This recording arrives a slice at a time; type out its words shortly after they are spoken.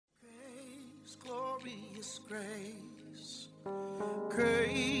glorious grace,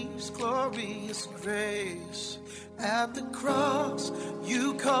 grace, glorious grace. At the cross,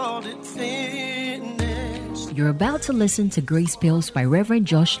 you called it finished. You're about to listen to Grace Pills by Reverend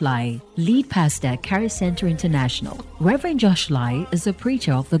Josh Lai, lead pastor at Charis Center International. Reverend Josh Lai is a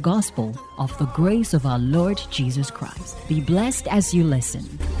preacher of the gospel of the grace of our Lord Jesus Christ. Be blessed as you listen.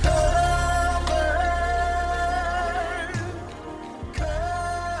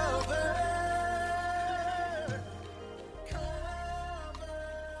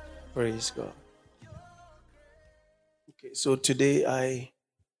 Praise God. Okay, so today I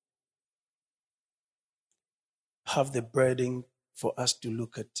have the burden for us to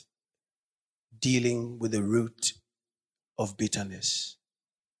look at dealing with the root of bitterness.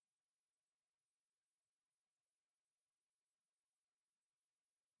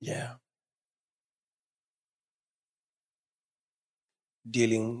 Yeah.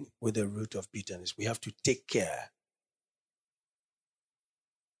 Dealing with the root of bitterness. We have to take care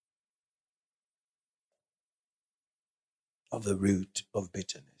of the root of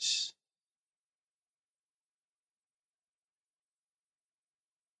bitterness.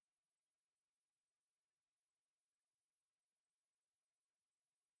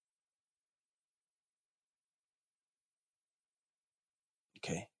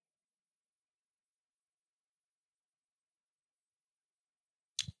 Okay.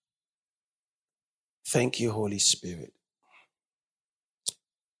 Thank you, Holy Spirit.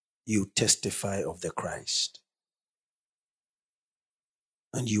 You testify of the Christ.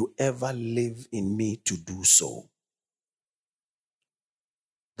 And you ever live in me to do so.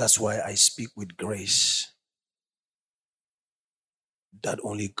 That's why I speak with grace that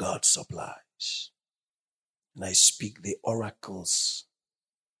only God supplies. And I speak the oracles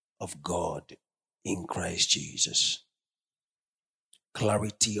of God in Christ Jesus.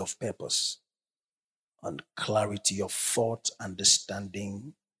 Clarity of purpose and clarity of thought,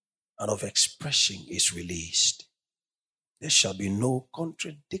 understanding, and of expression is released. There shall be no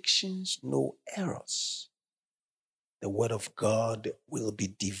contradictions, no errors. The word of God will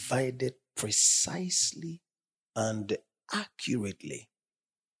be divided precisely and accurately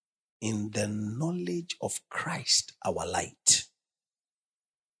in the knowledge of Christ, our light.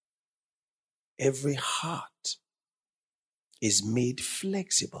 Every heart is made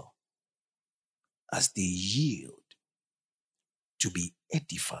flexible as they yield to be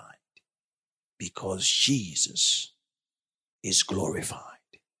edified because Jesus is glorified.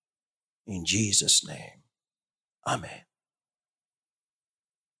 In Jesus' name, amen.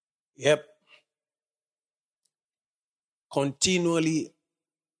 Yep. Continually,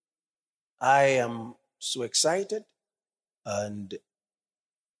 I am so excited, and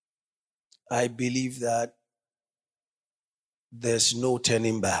I believe that there's no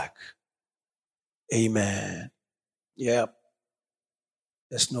turning back. Amen. Yep.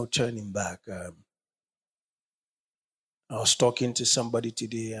 There's no turning back. I was talking to somebody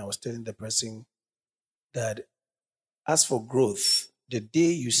today. I was telling the person that as for growth, the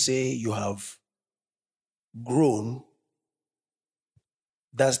day you say you have grown,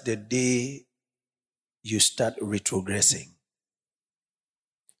 that's the day you start retrogressing.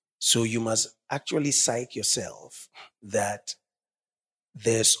 So you must actually psych yourself that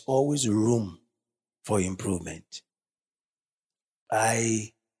there's always room for improvement.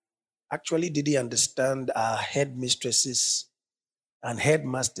 I actually didn't understand our headmistresses and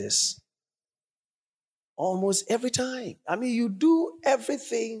headmasters almost every time. I mean, you do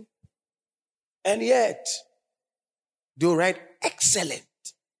everything and yet they'll write excellent.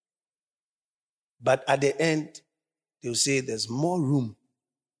 But at the end, they'll say there's more room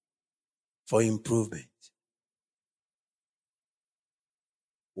for improvement.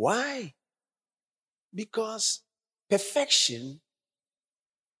 Why? Because perfection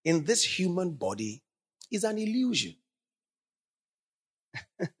in this human body is an illusion.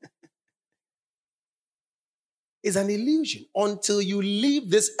 It's an illusion. Until you leave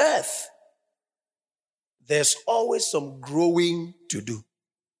this earth, there's always some growing to do.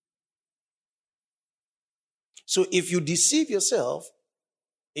 So if you deceive yourself,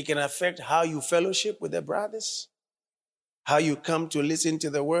 it can affect how you fellowship with the brothers, how you come to listen to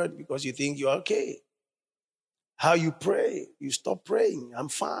the word because you think you're okay, how you pray, you stop praying, I'm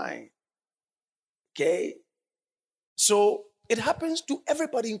fine. Okay? So it happens to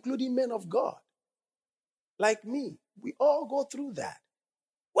everybody, including men of God. Like me, we all go through that.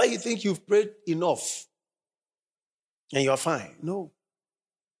 Why you think you've prayed enough and you're fine? No.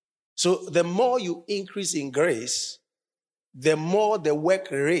 So the more you increase in grace, the more the work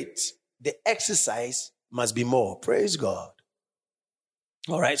rate, the exercise must be more. Praise God.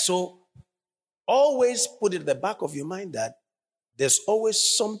 All right, so Always put it at the back of your mind that there's always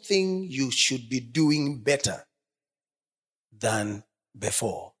something you should be doing better than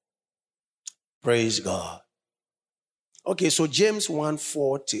before. Praise God. Okay, so James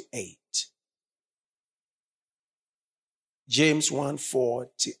 1:4-8. James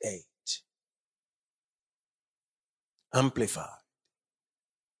 1:4-8. Amplified.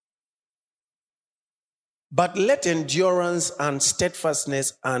 But let endurance and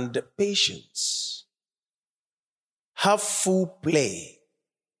steadfastness and patience have full play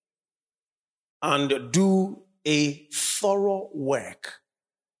and do a thorough work,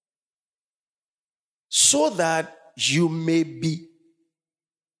 so that you may be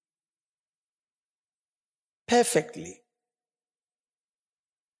perfectly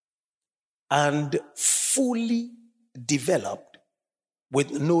and fully developed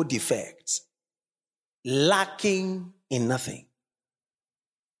with no defects, lacking in nothing.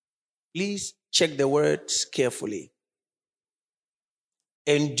 Please check the words carefully.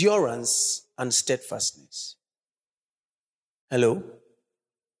 Endurance and steadfastness. Hello?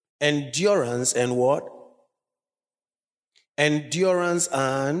 Endurance and what? Endurance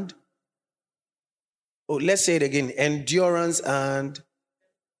and, let's say it again. Endurance and,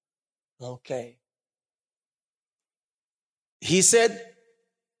 okay. He said,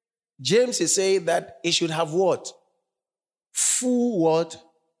 James is saying that it should have what? Full what?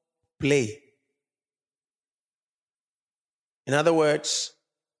 Play. In other words,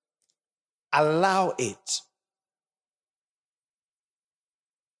 allow it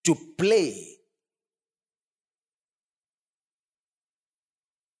to play.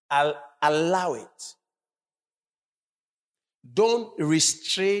 Allow it. Don't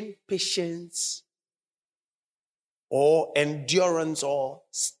restrain patience or endurance or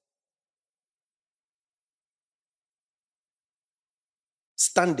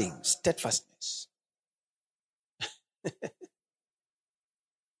standing, steadfastness.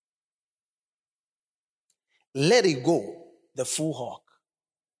 Let it go, the full hawk,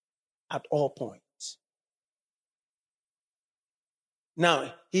 at all points.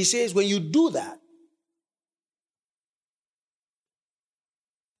 Now, he says when you do that,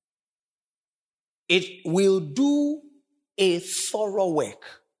 it will do a thorough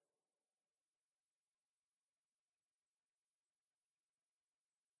work.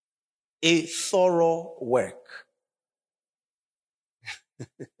 A thorough work.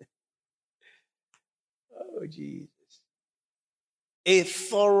 Oh, Jesus. A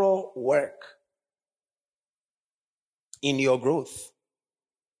thorough work in your growth.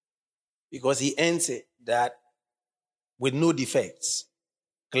 Because he ends it that with no defects.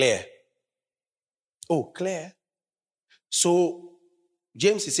 Clear. Oh, clear. So,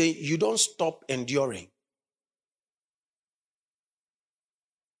 James is saying you don't stop enduring.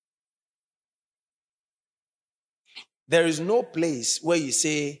 There is no place where you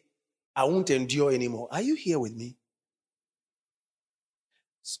say, I won't endure anymore. Are you here with me?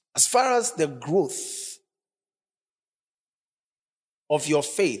 As far as the growth of your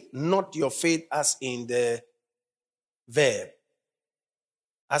faith, not your faith as in the verb,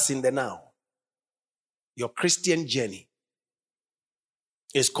 as in the noun, your Christian journey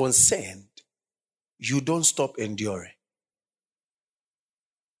is concerned, you don't stop enduring.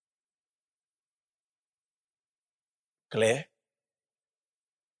 Clear?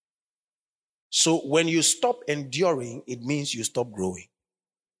 So when you stop enduring, it means you stop growing.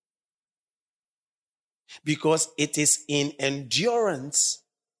 Because it is in endurance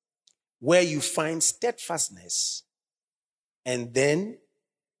where you find steadfastness, and then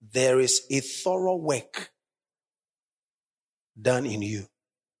there is a thorough work done in you.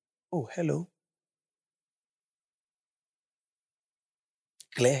 Oh, hello.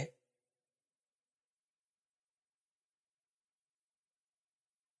 Clear?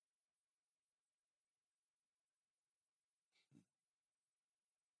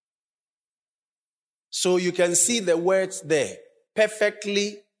 So you can see the words there,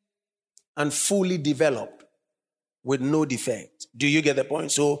 perfectly and fully developed with no defect. Do you get the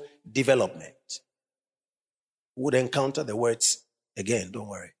point? So development. Would encounter the words again, don't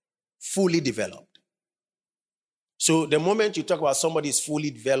worry. Fully developed. So the moment you talk about somebody is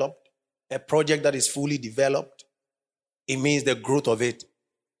fully developed, a project that is fully developed, it means the growth of it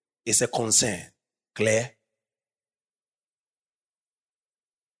is a concern. Clear?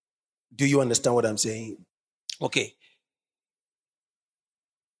 Do you understand what I'm saying? Okay.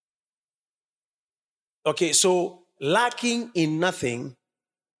 Okay, so lacking in nothing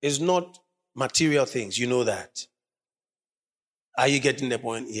is not material things. You know that. Are you getting the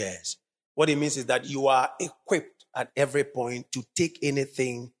point? Yes. What it means is that you are equipped at every point to take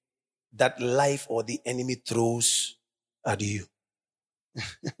anything that life or the enemy throws at you.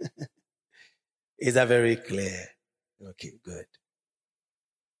 Is that very clear? Okay, good.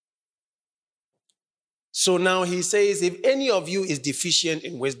 So now he says, if any of you is deficient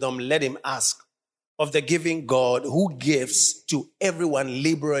in wisdom, let him ask of the giving God, who gives to everyone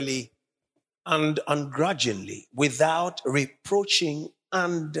liberally and ungrudgingly, without reproaching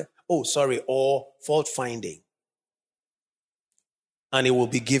or fault finding. And it will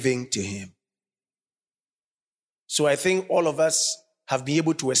be given to him. So I think all of us have been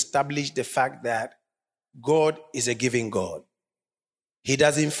able to establish the fact that God is a giving God. He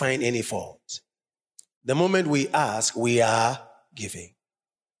doesn't find any fault. The moment we ask, we are giving.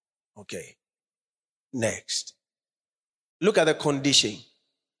 Okay. Next. Look at the condition.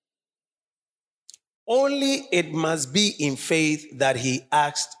 Only it must be in faith that he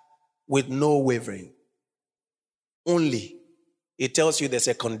asked with no wavering. Only. It tells you there's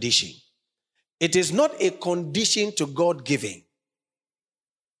a condition. It is not a condition to God giving.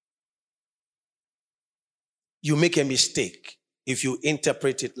 You make a mistake if you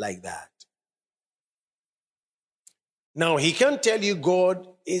interpret it like that. Now, he can't tell you God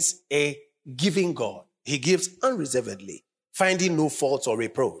is a giving God. He gives unreservedly, finding no fault or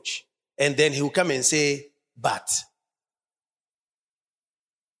reproach. And then he'll come and say, but.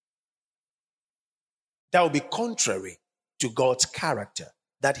 That will be contrary to God's character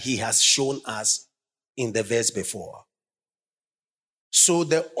that he has shown us in the verse before. So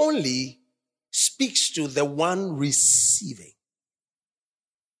the only speaks to the one receiving,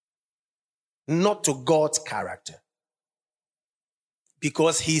 not to God's character.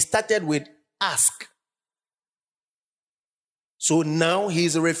 Because he started with ask. So now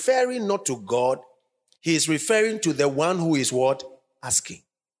he's referring not to God, he is referring to the one who is what? Asking.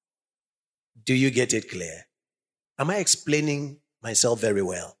 Do you get it clear? Am I explaining myself very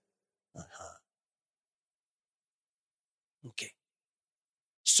well? Okay.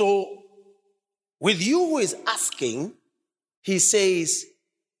 So, with you who is asking, he says,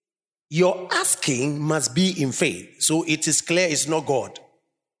 your asking must be in faith. So it is clear it's not God.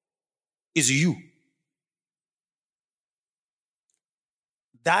 It's you.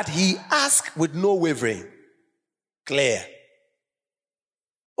 That he asked with no wavering. Clear.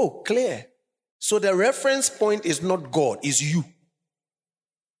 Oh, clear. So the reference point is not God, it's you.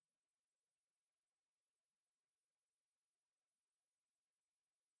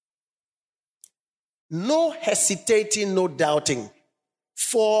 No hesitating, no doubting.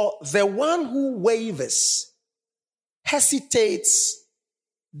 For the one who wavers, hesitates,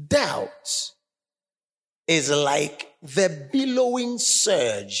 doubts, is like the billowing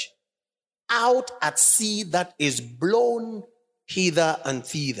surge out at sea that is blown hither and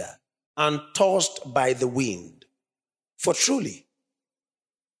thither and tossed by the wind. For truly,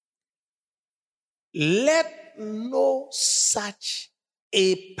 let no such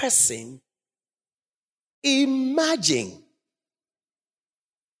a person imagine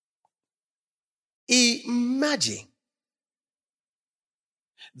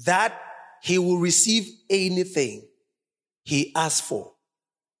that he will receive anything he asks for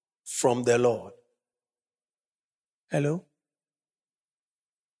from the Lord. Hello?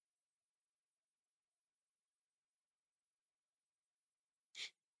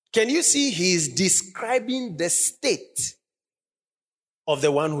 Can you see he is describing the state of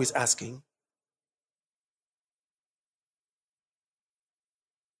the one who is asking?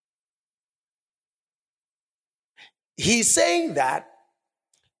 He's saying that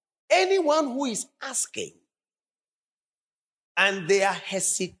anyone who is asking and they are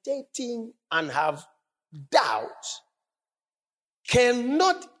hesitating and have doubt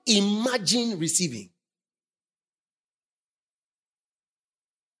cannot imagine receiving.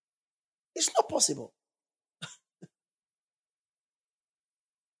 It's not possible.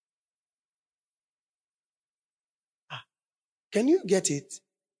 Can you get it?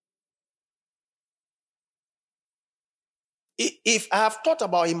 If I have thought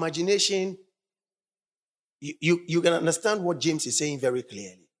about imagination, you can understand what James is saying very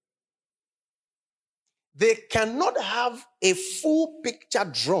clearly. They cannot have a full picture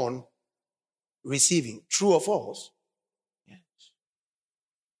drawn receiving. True or false? Yes.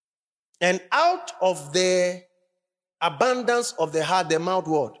 And out of the abundance of the heart, the mouth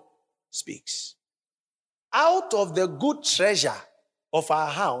what? Speaks. Out of the good treasure of our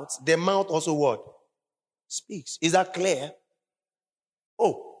hearts, the mouth also what? Speaks. Is that clear?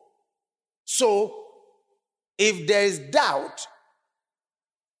 Oh, so if there is doubt,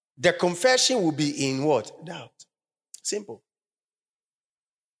 the confession will be in what? Doubt. Simple.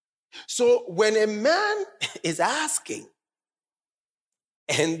 So when a man is asking,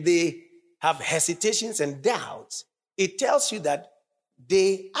 and they have hesitations and doubts, it tells you that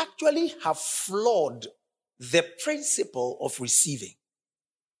they actually have flawed the principle of receiving.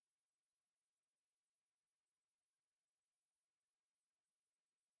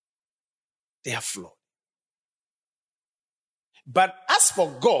 They are flawed. But as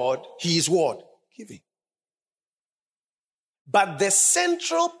for God, he is what? Giving. But the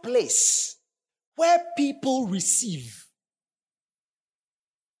central place where people receive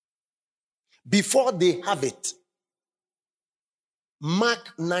before they have it,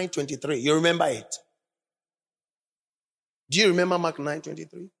 Mark 9:23. You remember it? Do you remember Mark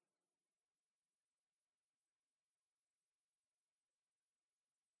 9:23?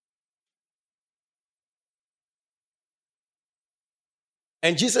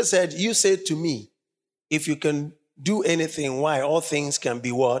 And Jesus said, you said to me, if you can do anything, why? All things can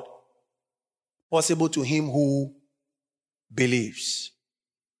be what? Possible to him who believes.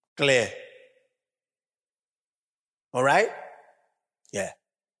 Clear. All right? Yeah.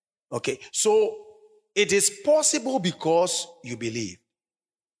 Okay. So it is possible because you believe.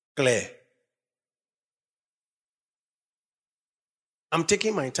 Clear. I'm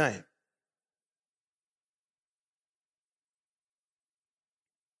taking my time.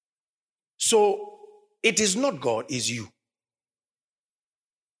 So it is not God, it's you.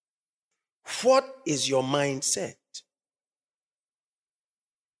 What is your mindset?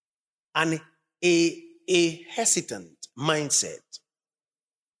 And a hesitant mindset,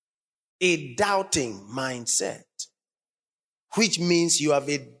 a doubting mindset, which means you have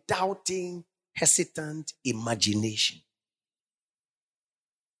a doubting, hesitant imagination.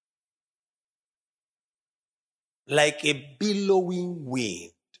 Like a billowing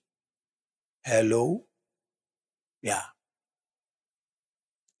wind. Hello? Yeah.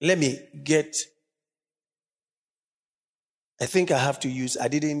 Let me get, I think I have to use, I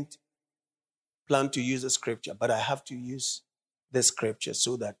didn't plan to use a scripture, but I have to use the scripture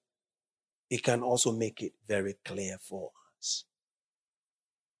so that it can also make it very clear for us.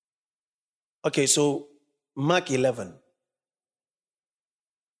 Okay, so Mark 11.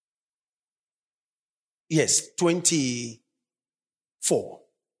 Yes, 24.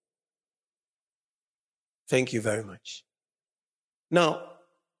 Thank you very much. Now,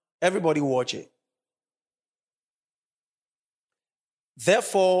 everybody watch it.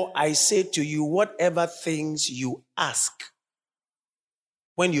 Therefore, I say to you, whatever things you ask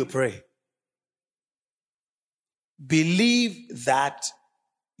when you pray, believe that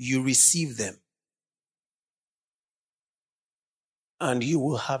you receive them and you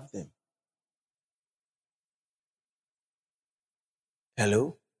will have them.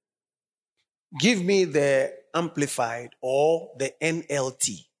 Hello? Give me the Amplified or the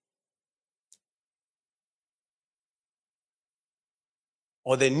NLT.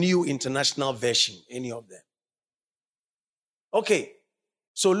 Or the New International Version, any of them. Okay,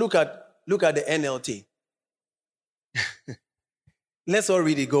 so look at the NLT. Let's all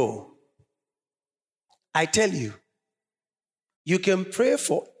read it. Go. I tell you, you can pray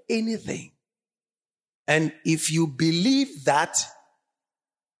for anything. And if you believe that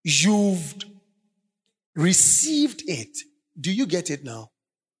you've received it, do you get it now?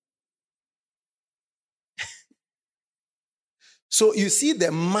 So you see the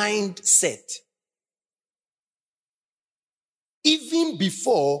mindset. Even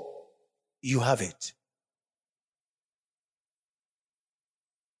before you have it.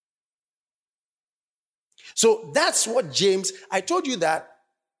 So that's what James, I told you that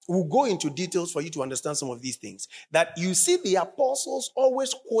we'll go into details for you to understand some of these things. That you see the apostles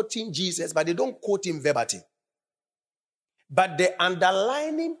always quoting Jesus, but they don't quote him verbatim. But the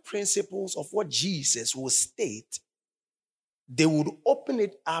underlying principles of what Jesus will state, they would open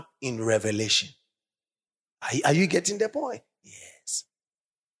it up in Revelation. Are you getting the point? Yes.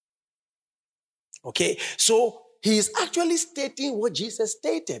 Okay, so he is actually stating what Jesus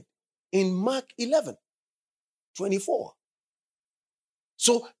stated in Mark 11:24.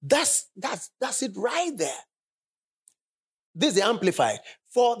 So that's it right there. This is the Amplified.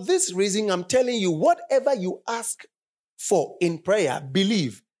 For this reason, I'm telling you, whatever you ask for in prayer,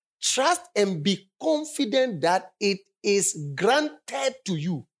 believe, trust, and be confident that it is granted to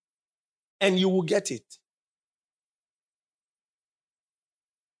you, and you will get it.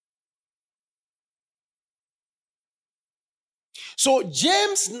 So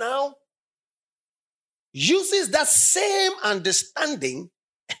James now uses that same understanding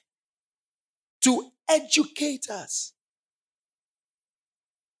to educate us.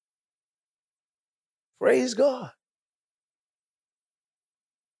 Praise God.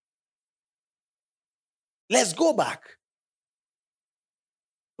 Let's go back.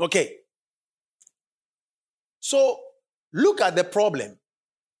 Okay. So look at the problem.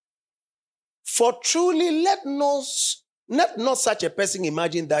 For truly let not such a person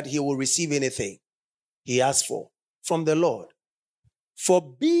imagine that he will receive anything he asks for from the Lord.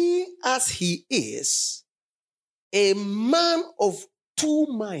 For being as he is, a man of two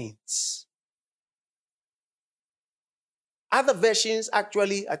minds. Other versions,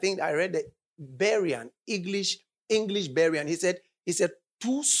 actually, I think I read the Berean, English Berean. He said,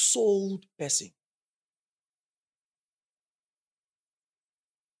 two-souled person.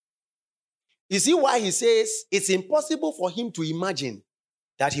 You see why he says it's impossible for him to imagine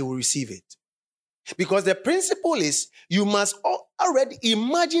that he will receive it. Because the principle is you must already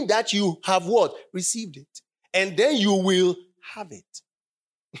imagine that you have what? Received it. And then you will have it.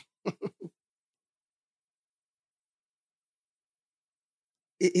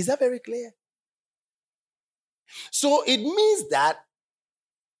 Is that very clear? So it means that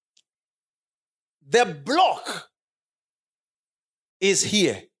the block is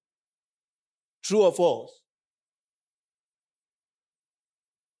here. True or false?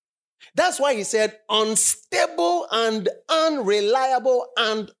 That's why he said unstable and unreliable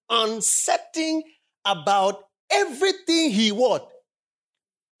and uncertain about everything he what?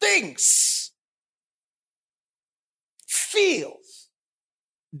 Thinks, feels,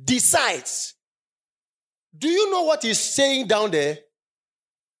 decides. Do you know what he's saying down there?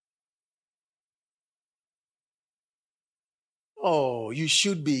 Oh, you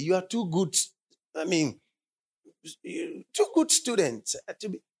should be. You are too good. Too good students to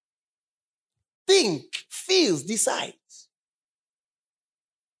be. Think, feels, decides.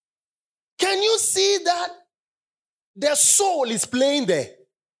 Can you see that the soul is playing there?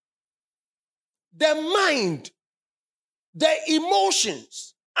 The mind, the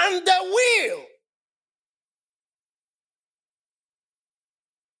emotions, and the will.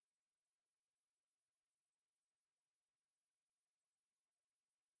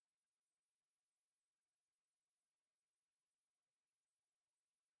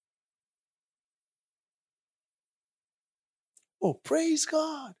 Oh, praise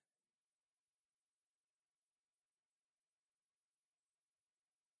God.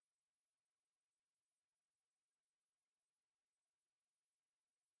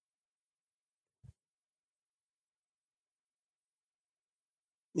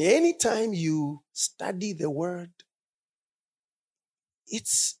 Anytime you study the word,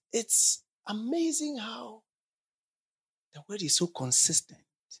 it's amazing how the word is so consistent.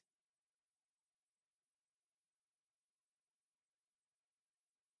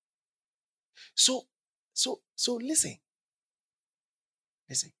 So listen.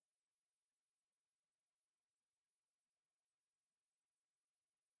 Listen.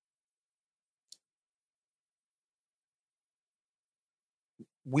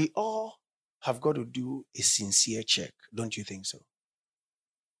 We all have got to do a sincere check. Don't you think so?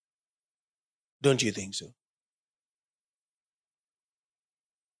 Don't you think so?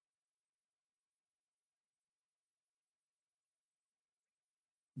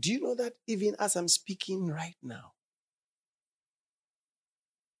 Do you know that even as I'm speaking right now,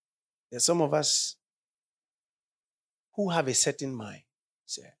 there's some of us who have a certain mind,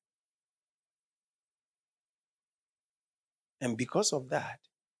 sir. And because of that,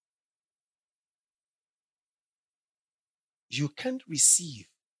 you can't receive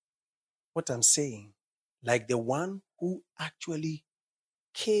what I'm saying like the one who actually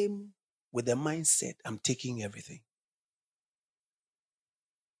came with the mindset, I'm taking everything.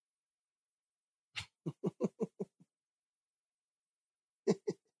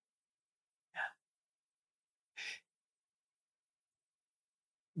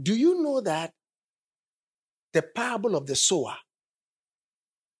 Do you know that the parable of the sower,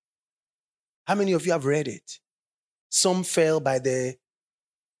 how many of you have read it? Some fell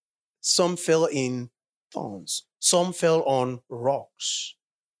in thorns, some fell on rocks,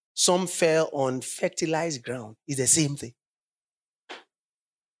 some fell on fertilized ground. It's the same thing.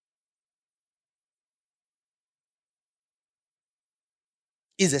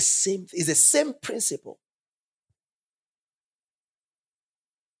 It's the same principle.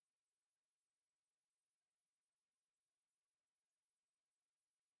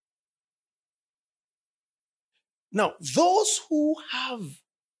 Now, those who have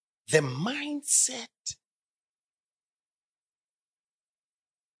the mindset,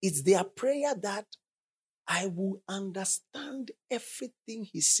 it's their prayer that I will understand everything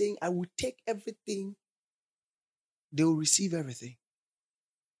he's saying. I will take everything. They will receive everything.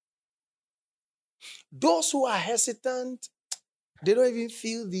 Those who are hesitant, they don't even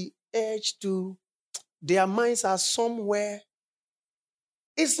feel the urge to, their minds are somewhere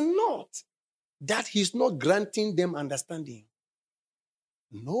It's not that he's not granting them understanding.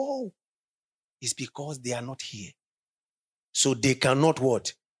 No. It's because they are not here. So they cannot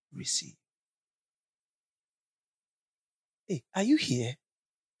what? Receive. Hey, are you here?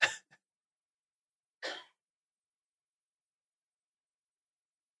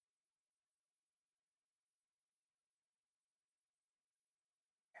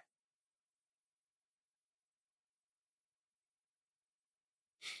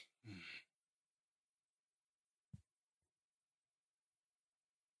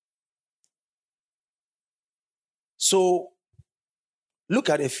 So, look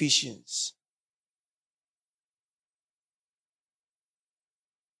at Ephesians.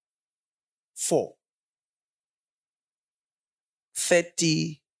 Four,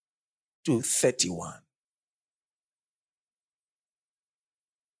 30 to 31.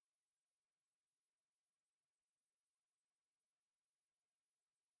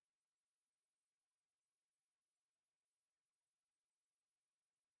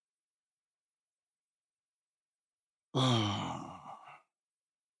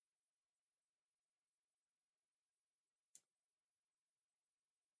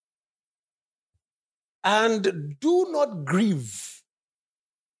 And do not grieve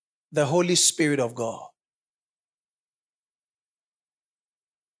the Holy Spirit of God.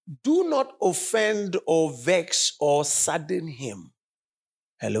 Do not offend or vex or sadden him.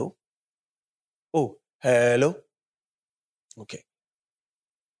 Hello? Oh, hello? Okay.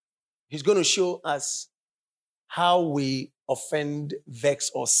 He's going to show us how we offend, vex,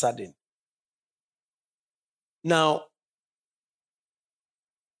 or sadden. Now,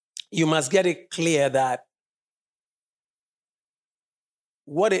 you must get it clear that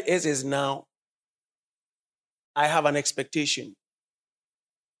what it is now, I have an expectation.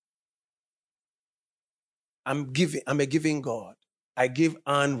 I'm a giving God. I give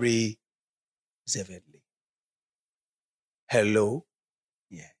unreservedly. Hello?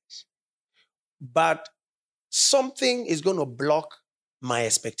 Yes. But something is going to block my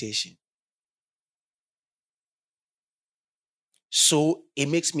expectation. So it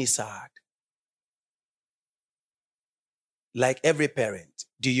makes me sad. Like every parent.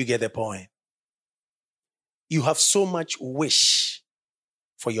 Do you get the point? You have so much wish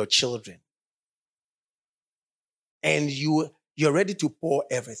for your children. And you're ready to pour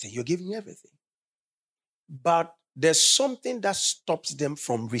everything. You're giving everything. But there's something that stops them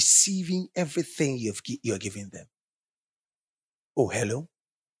from receiving everything you're giving them. Oh, hello?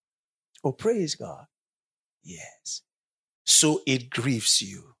 Oh, praise God. Yes. So it grieves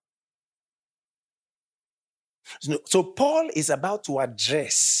you. So Paul is about to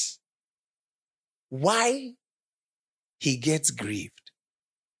address why he gets grieved.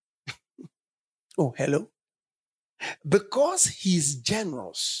 Oh, hello? Because he's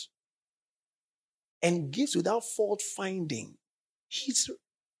generous and gives without fault finding. He's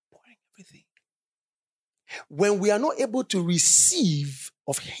pouring everything. When we are not able to receive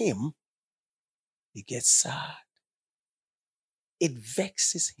of him, he gets sad. It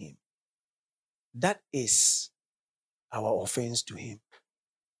vexes him. That is our offense to him.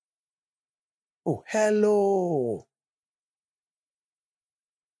 Oh, hello.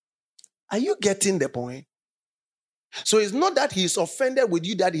 Are you getting the point? So it's not that he's offended with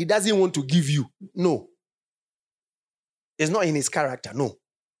you that he doesn't want to give you. No. It's not in his character. No.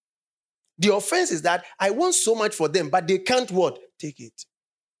 The offense is that I want so much for them, but they can't what? Take it.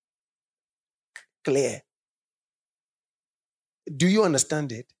 Clear. Do you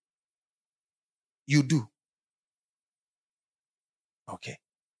understand it? You do. Okay.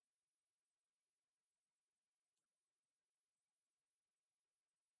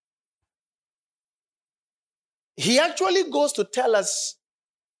 He actually goes to tell us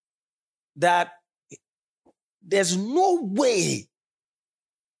that there's no way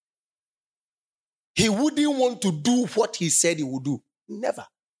he wouldn't want to do what he said he would do. Never.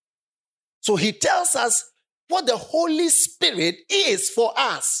 So he tells us what the Holy Spirit is for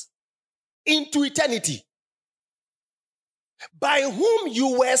us into eternity. By whom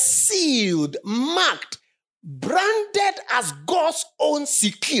you were sealed, marked, branded as God's own,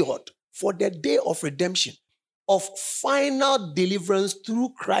 secured for the day of redemption, of final deliverance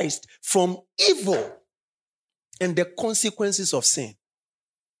through Christ from evil and the consequences of sin.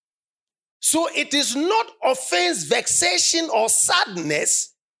 So it is not offense, vexation, or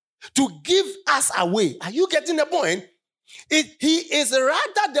sadness to give us away. Are you getting the point? He is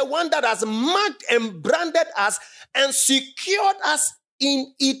rather the one that has marked and branded us and secured us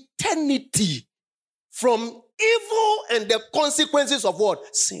in eternity from evil and the consequences of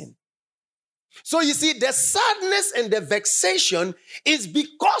what? Sin. So you see, the sadness and the vexation is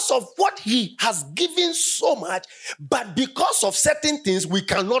because of what he has given so much, but because of certain things we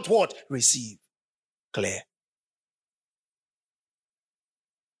cannot what? Receive. Clear.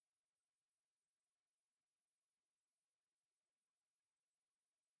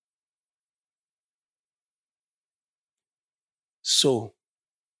 So,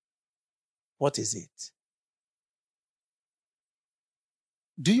 what is it?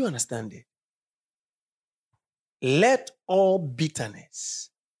 Do you understand it? Let all bitterness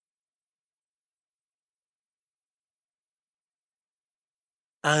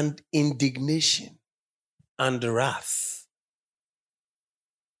and indignation and wrath,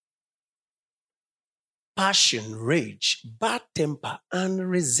 passion, rage, bad temper, and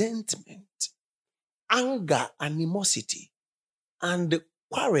resentment, anger, animosity, and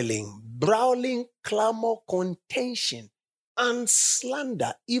quarreling, brawling, clamor, contention, and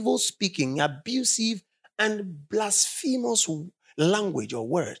slander, evil speaking, abusive, and blasphemous language or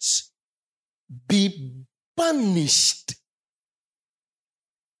words be banished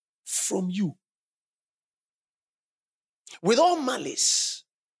from you. With all malice,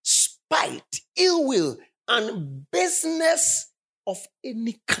 spite, ill will, and business of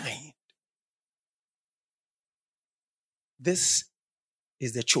any kind. This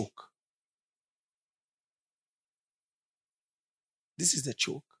is the choke. This is the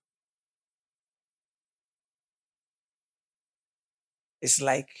choke. It's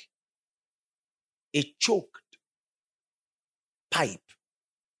like a choked pipe.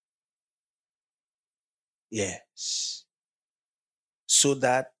 Yes. So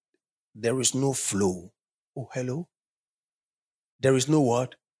that there is no flow. Oh, hello? There is no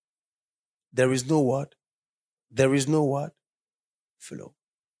what? There is no what? There is no what? Flow.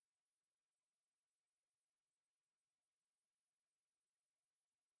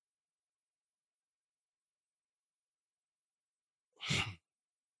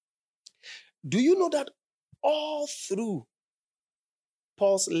 Do you know that all through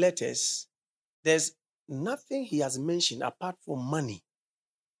Paul's letters, there's nothing he has mentioned apart from money?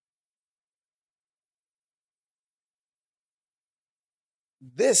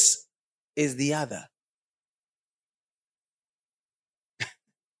 This is the other.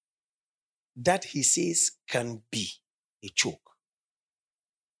 That he says can be a choke.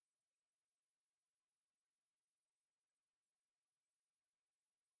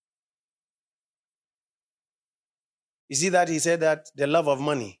 You see that he said that the love of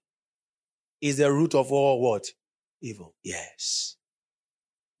money is the root of all what? Evil. Yes.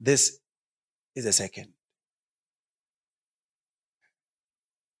 This is the second.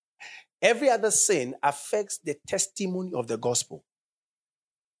 Every other sin affects the testimony of the gospel,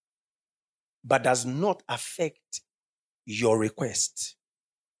 but does not affect your request.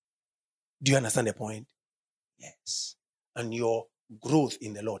 Do you understand the point? Yes. And your growth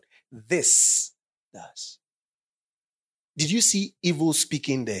in the Lord. This does. Did you see evil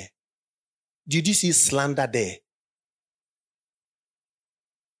speaking there? Did you see slander there?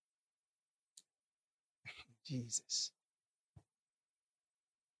 Jesus.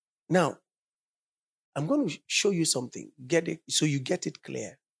 Now, I'm going to show you something. Get it so you get it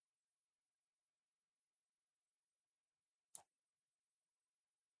clear.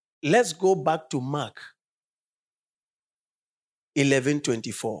 Let's go back to Mark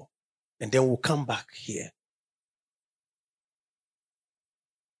 11:24, and then we'll come back here.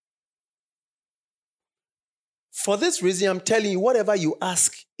 For this reason, I'm telling you, whatever you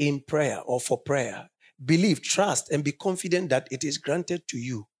ask in prayer or for prayer, believe, trust, and be confident that it is granted to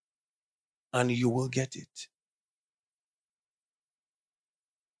you, and you will get it.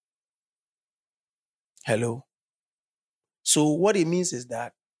 Hello? So what it means is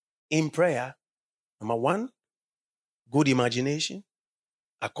that in prayer, number one, good imagination,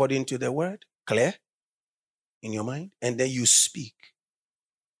 according to the word, clear in your mind, and then you speak.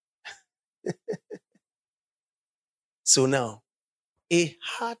 So now, a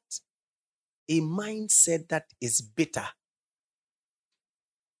heart, a mindset that is bitter,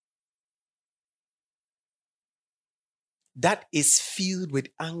 that is filled with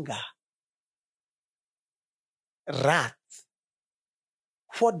anger, wrath,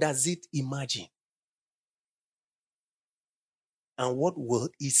 what does it imagine? And what will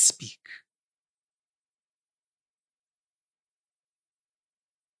it speak?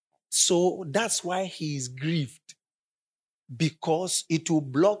 So that's why he is grieved, because it will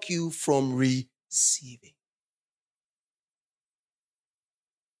block you from receiving.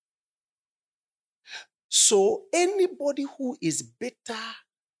 So anybody who is bitter,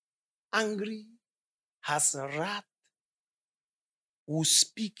 angry, has wrath, will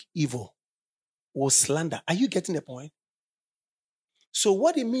speak evil. will slander. Are you getting the point? So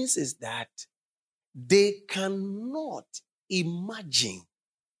what it means is that they cannot imagine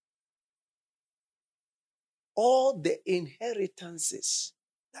all the inheritances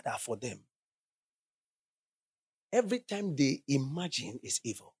that are for them. Every time they imagine is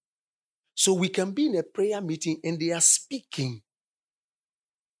evil. So we can be in a prayer meeting and they are speaking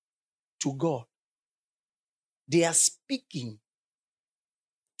to God. They are speaking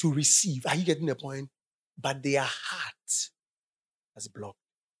to receive. Are you getting the point? But their heart has blocked.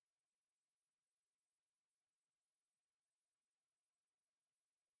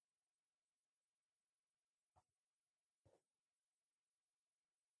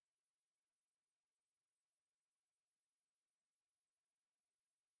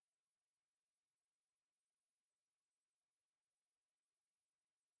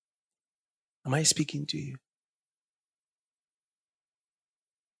 Am I speaking to you?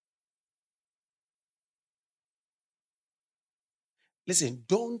 Listen,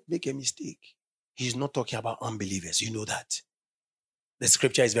 don't make a mistake. He's not talking about unbelievers. You know that. The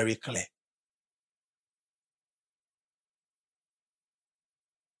scripture is very clear.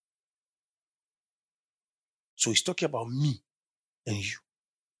 So he's talking about me and you.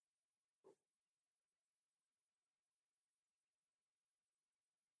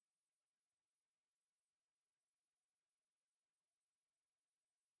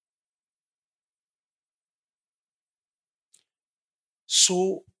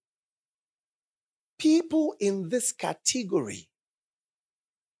 So people in this category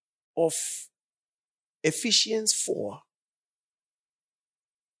of Ephesians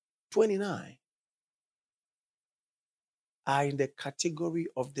 4:29 are in the category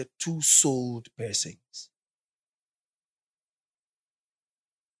of the two-souled persons.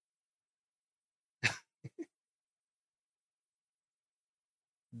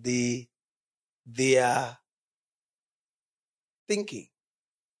 Their thinking,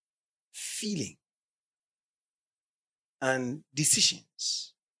 feeling, and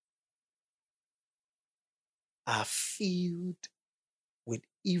decisions are filled with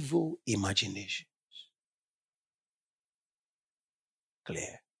evil imaginations.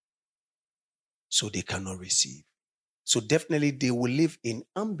 Clear. So they cannot receive. So definitely they will live in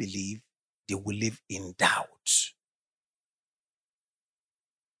unbelief. They will live in doubt.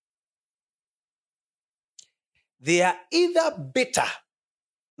 They are either bitter,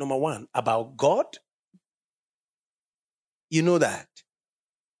 number one, about God. You know that.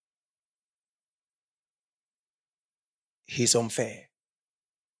 He's unfair.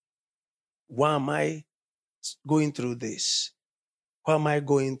 Why am I going through this? Why am I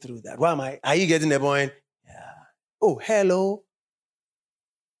going through that? Why am I? Are you getting the point? Yeah. Oh, hello.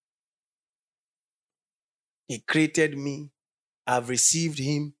 He created me. I've received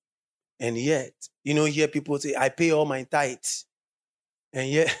him. And yet, hear people say, I pay all my tithes. And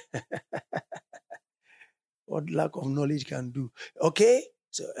yet, what lack of knowledge can do. Okay?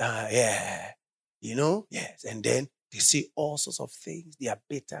 So, yeah. Yes. And then they say all sorts of things. They are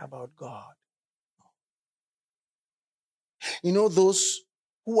bitter about God. Those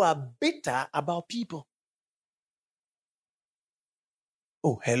who are bitter about people.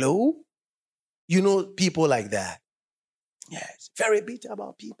 Oh, hello? People like that. Yes. Very bitter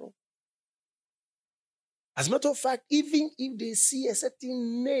about people. As a matter of fact, even if they see a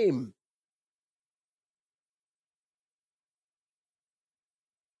certain name,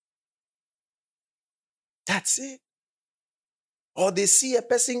 that's it. Or they see a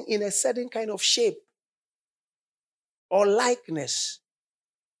person in a certain kind of shape or likeness.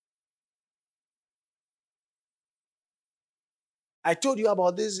 I told you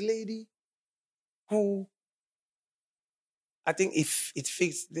about this lady who, I think if it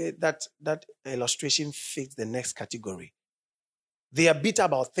fits that illustration fits the next category. They are bitter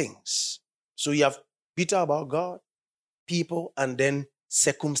about things. So you have bitter about God, people, and then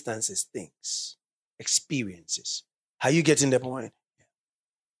circumstances, things, experiences. Are you getting the point?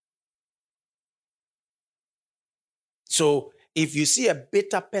 So if you see a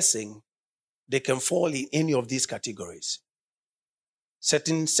bitter person, they can fall in any of these categories.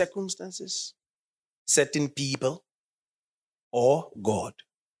 Certain circumstances, certain people, or God.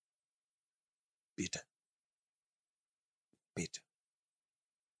 Bitter. Bitter.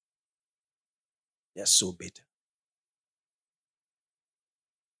 They're so bitter.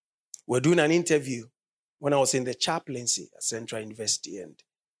 We're doing an interview when I was in the chaplaincy at Central University, and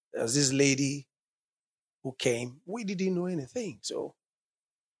there was this lady who came. We didn't know anything, so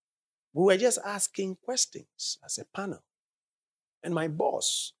we were just asking questions as a panel. And my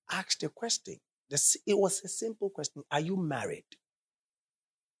boss asked a question. It was a simple question. Are you married?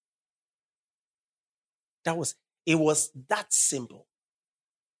 It was that simple.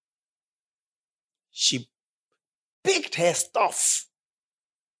 She picked her stuff.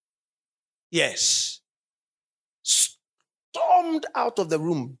 Yes. Stormed out of the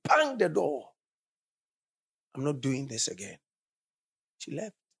room, banged the door. I'm not doing this again. She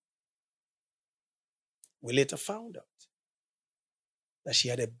left. We later found out that she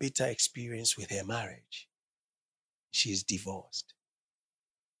had a bitter experience with her marriage. She is divorced.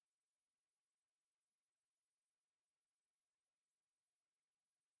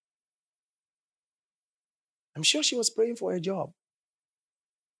 I'm sure she was praying for a job.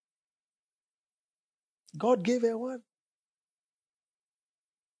 God gave her one.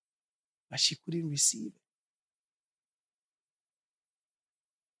 But she couldn't receive it.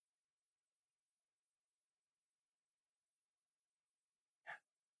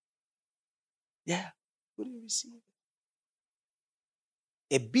 Yeah, couldn't receive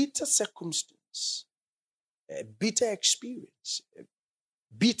it. A bitter circumstance, a bitter experience, a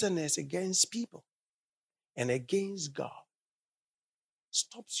bitterness against people and against God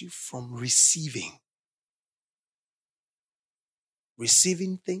stops you from receiving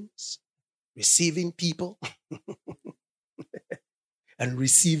things, receiving people, and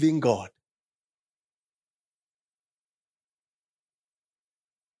receiving God.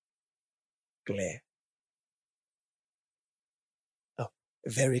 Clear. Oh,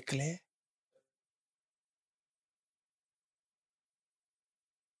 very clear.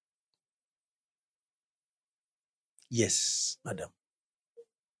 Yes, madam.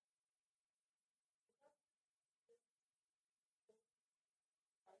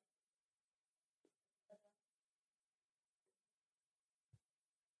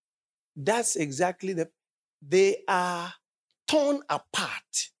 That's exactly they are torn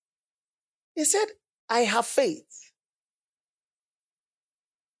apart. He said, I have faith,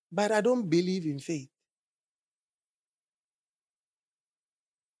 but I don't believe in faith.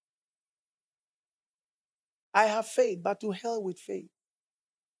 I have faith, but to hell with faith.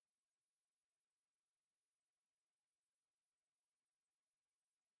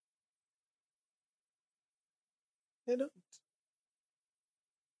 They don't.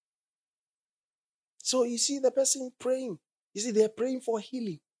 So you see the person praying. You see, they're praying for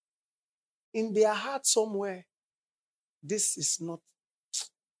healing. In their heart somewhere, this is not,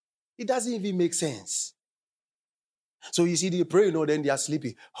 it doesn't even make sense. So you see, they pray, then they are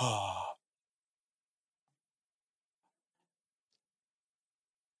sleeping.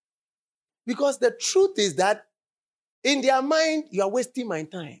 Because the truth is that in their mind, you are wasting my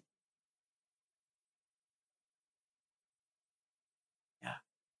time. Yeah.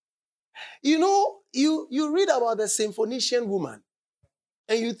 You read about the Syrophoenician woman,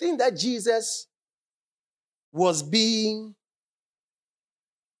 and you think that Jesus was being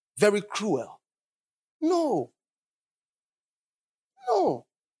very cruel. No.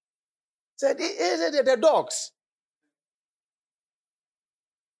 Said, the dogs.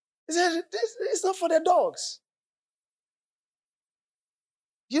 He said, it's not for the dogs.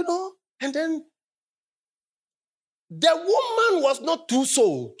 And then the woman was not too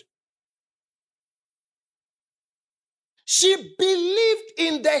sold. She believed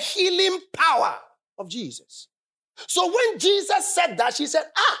in the healing power of Jesus. So when Jesus said that, she said,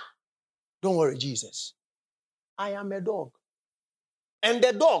 don't worry, Jesus. I am a dog. And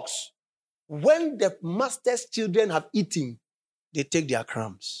the dogs, when the master's children have eaten, they take their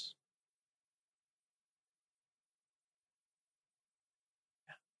crumbs.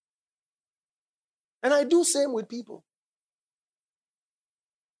 And I do same with people.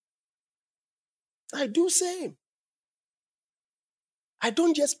 I do same. I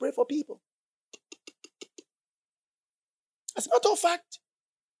don't just pray for people. As a matter of fact,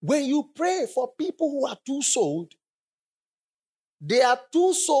 when you pray for people who are too sold, their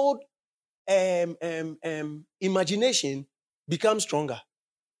too sold imagination becomes stronger.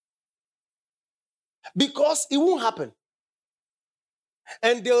 Because it won't happen.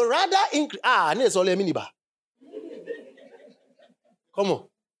 And they'll rather increase. Come on.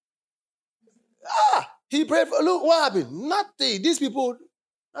 He prayed for, look, what happened? Nothing. These people,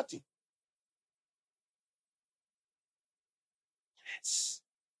 nothing. Yes.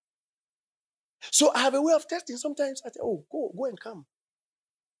 So I have a way of testing. Sometimes I say, go and come.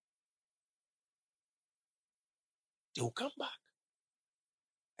 They will come back.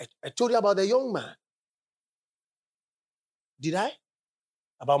 I told you about the young man. Did I?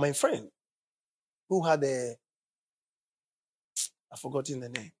 About my friend who had I've forgotten the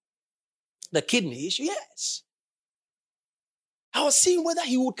name. The kidney issue, yes. I was seeing whether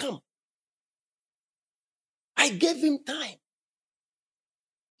he would come. I gave him time.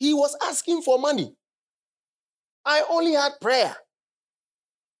 He was asking for money. I only had prayer.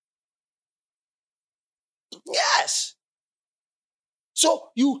 Yes. So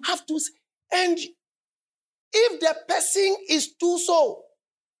you have to, and if the person is too so,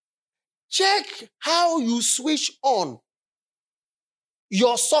 check how you switch on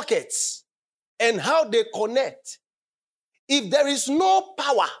your sockets and how they connect. If there is no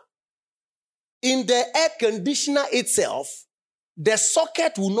power in the air conditioner itself, the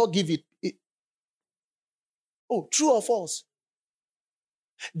socket will not give it. Oh, true or false?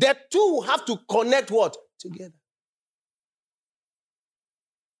 The two will have to connect what? Together.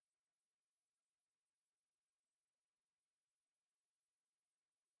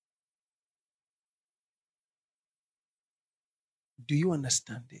 Do you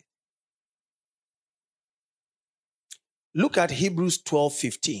understand it? Look at Hebrews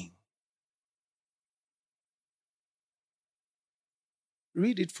 12:15.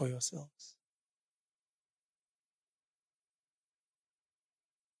 Read it for yourselves.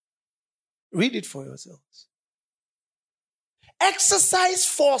 Read it for yourselves. Exercise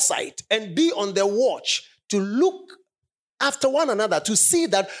foresight and be on the watch to look after one another to see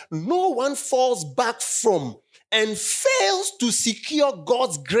that no one falls back from and fails to secure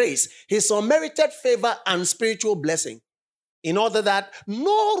God's grace, his unmerited favor and spiritual blessing, in order that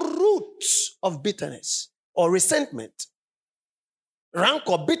no roots of bitterness or resentment,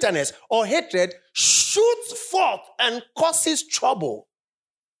 rancor, bitterness, or hatred shoots forth and causes trouble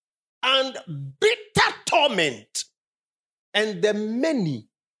and bitter torment, and the many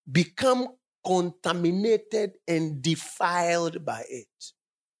become contaminated and defiled by it.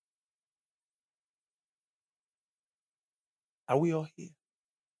 Are we all here?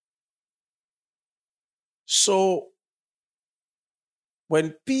 So,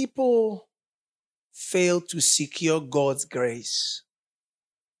 when people fail to secure God's grace,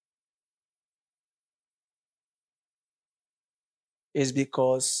 it's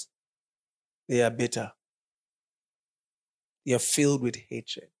because they are bitter. They are filled with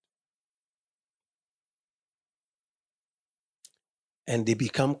hatred. And they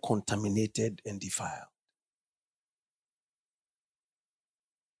become contaminated and defiled.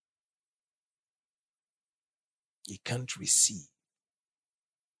 They can't receive.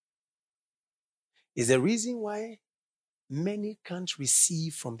 Is the reason why many can't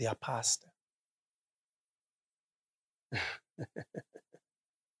receive from their pastor.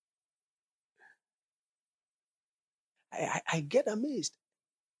 I get amazed.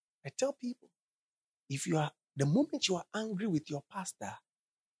 I tell people, if you are, the moment you are angry with your pastor,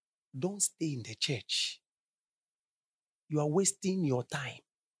 don't stay in the church. You are wasting your time.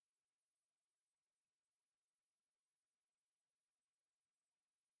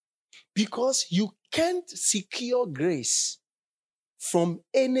 Because you can't secure grace from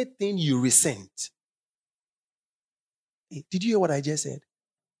anything you resent. Did you hear what I just said?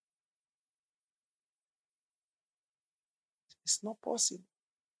 It's not possible.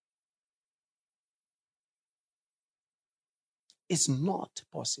 It's not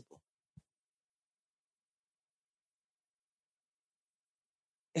possible.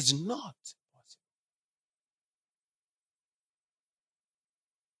 It's not possible.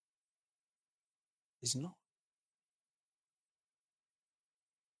 It's not.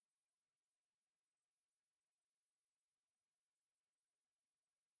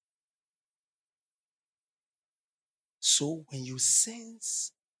 So when you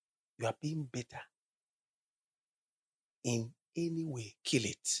sense you are being bitter in any way, kill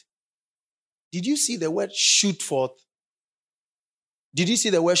it. Did you see the word shoot forth? Did you see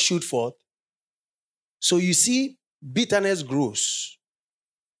the word shoot forth? So you see, bitterness grows.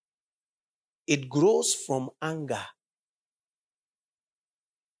 It grows from anger.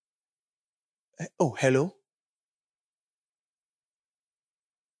 Oh, hello?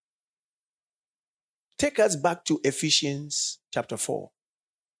 Take us back to Ephesians chapter 4,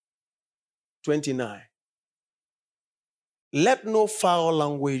 29. Let no foul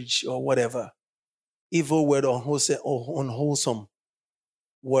language or whatever, evil word or unwholesome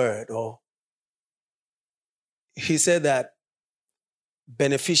word, or he said that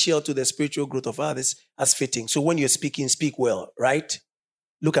beneficial to the spiritual growth of others as fitting. So when you're speaking, speak well, right?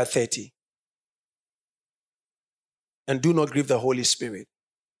 Look at 30. And do not grieve the Holy Spirit.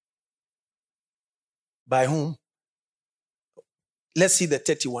 By whom? Let's see the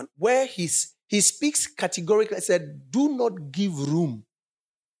 31. Where he speaks categorically, he said, do not give room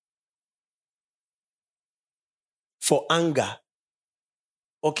for anger.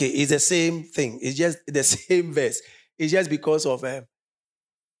 Okay, it's the same thing. It's just the same verse. It's just because of the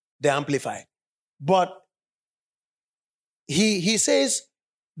Amplified. But he says,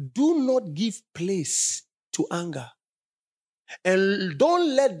 do not give place to anger. And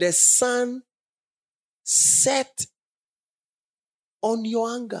don't let the sun set on your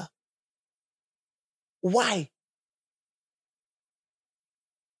anger. Why?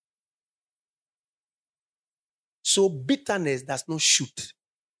 So bitterness does not shoot.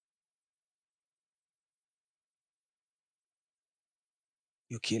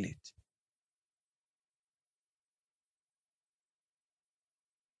 You kill it.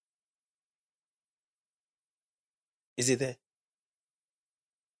 Is it there?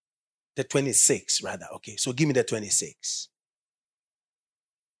 The 26, rather. Okay, so give me the 26.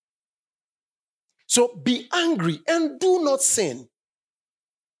 So be angry and do not sin.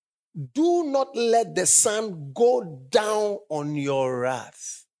 Do not let the sun go down on your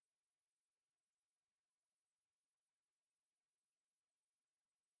wrath.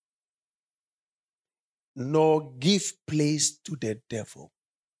 Nor give place to the devil.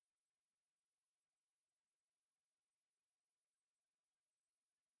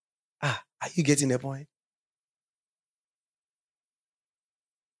 Are you getting the point?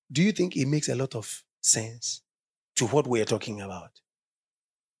 Do you think it makes a lot of sense to what we are talking about?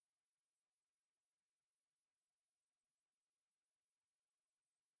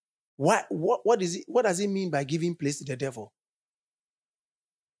 What is it? What does it mean by giving place to the devil?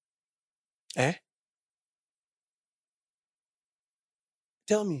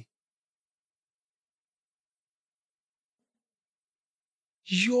 Tell me.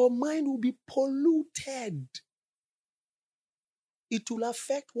 Your mind will be polluted. It will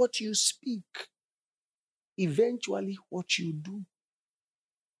affect what you speak, eventually what you do.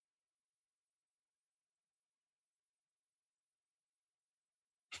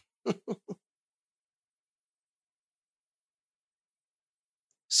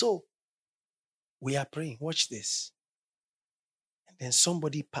 So, we are praying. Watch this. And then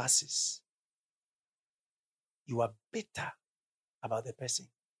somebody passes. You are bitter about the person.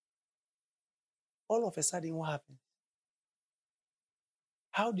 All of a sudden, what happens?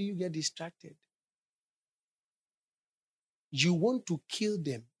 How do you get distracted? You want to kill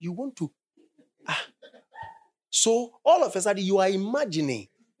them. You want to... So, all of a sudden, you are imagining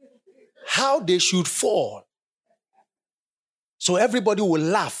how they should fall. So everybody will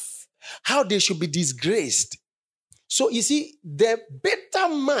laugh. How they should be disgraced. So you see, the bitter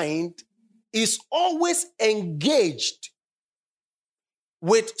mind is always engaged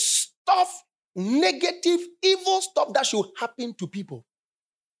with stuff, negative, evil stuff that should happen to people.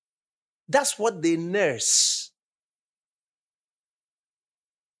 That's what they nurse.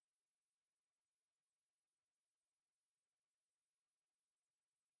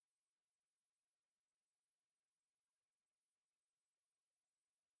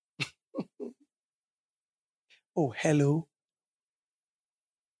 Oh, hello.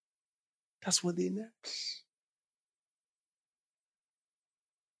 That's what they nurse.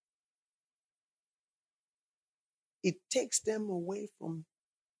 It takes them away from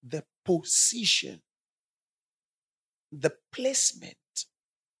the position, the placement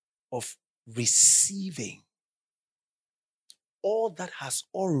of receiving all that has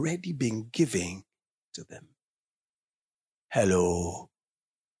already been given to them. Hello.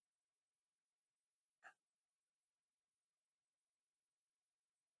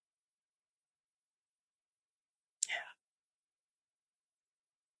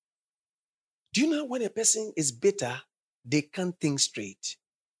 Do you know when a person is bitter, they can't think straight?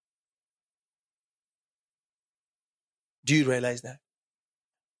 Do you realize that?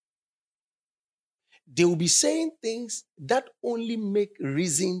 They will be saying things that only make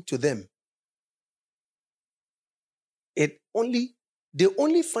reason to them. They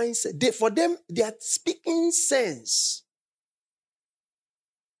only find, for them, they are speaking sense.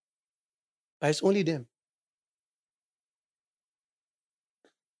 But it's only them.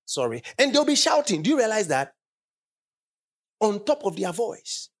 Sorry. And they'll be shouting. Do you realize that? On top of their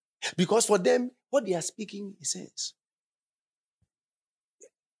voice. Because for them, what they are speaking is sense.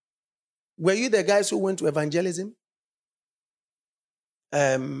 Were you the guys who went to evangelism?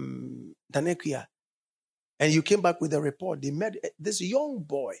 Danekia. And you came back with a report. They met this young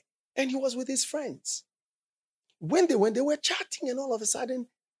boy. And he was with his friends. When they were chatting and all of a sudden,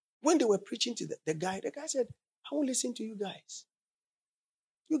 when they were preaching to the guy said, I won't listen to you guys.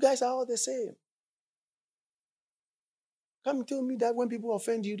 You guys are all the same. Come tell me that when people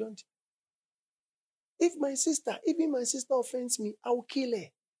offend you, don't. Even my sister offends me, I will kill her.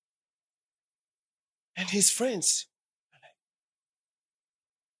 And his friends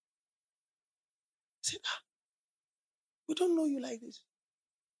said, we don't know you like this.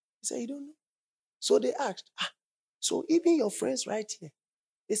 He said, you don't know? So they asked, so even your friends right here,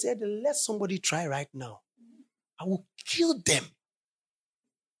 they said, let somebody try right now. I will kill them.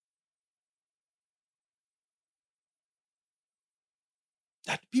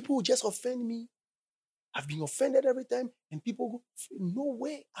 That people will just offend me. I've been offended every time, and people go, no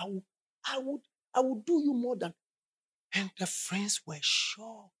way, I would do you more than. And the friends were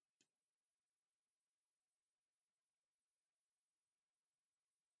shocked.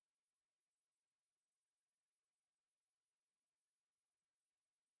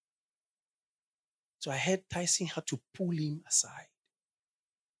 So I heard Tyson had to pull him aside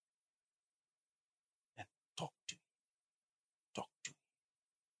and talk to him, talk to him,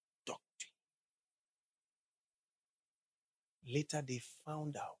 talk to him. Later they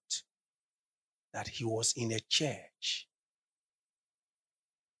found out that he was in a church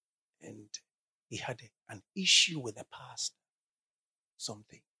and he had an issue with the pastor.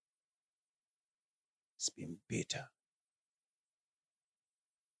 Something. It's been bitter.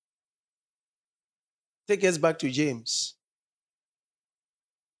 Take us back to James.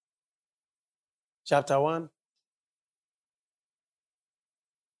 Chapter 1.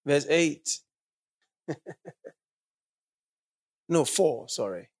 Verse 8. No, 4,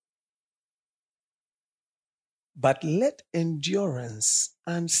 sorry. But let endurance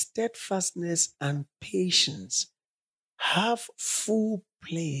and steadfastness and patience have full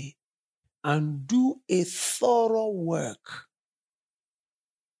play and do a thorough work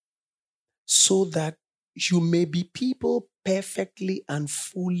so that you may be people perfectly and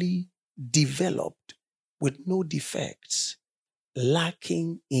fully developed with no defects,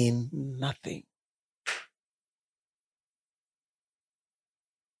 lacking in nothing.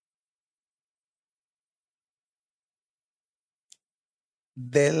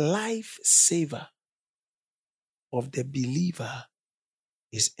 The life saver of the believer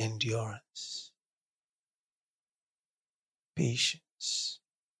is endurance, patience.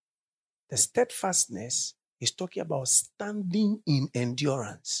 The steadfastness is talking about standing in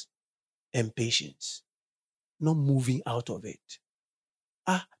endurance and patience, not moving out of it.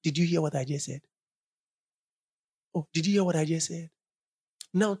 Did you hear what I just said? Oh, did you hear what I just said?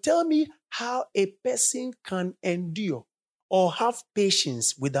 Now tell me how a person can endure or have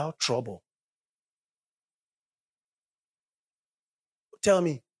patience without trouble. Tell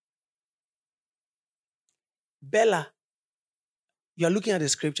me. Bella, you are looking at the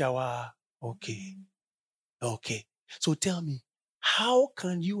scripture. Wow. Okay. So tell me, how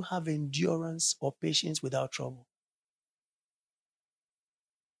can you have endurance or patience without trouble?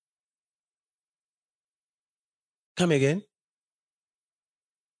 Come again.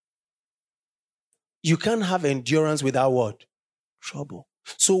 You can't have endurance without what? Trouble.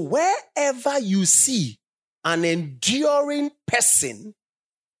 So wherever you see an enduring person,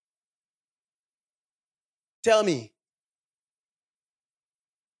 tell me.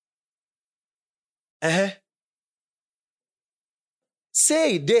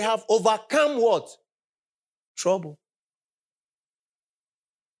 Say they have overcome what? Trouble.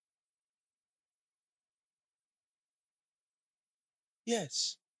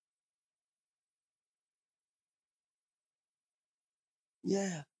 Yes.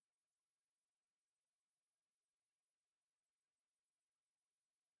 Yeah.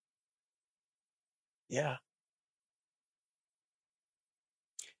 Yeah.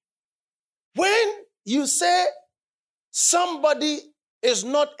 When you say somebody is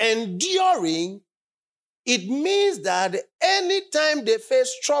not enduring, it means that anytime they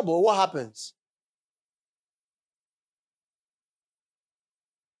face trouble, what happens?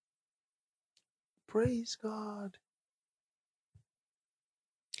 Praise God.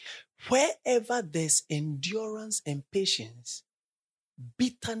 Wherever there's endurance and patience,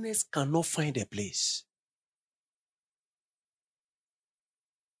 bitterness cannot find a place.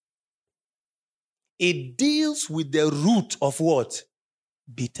 It deals with the root of what?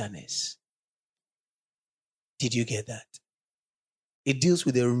 Bitterness. Did you get that? It deals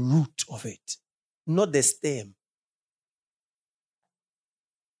with the root of it, not the stem.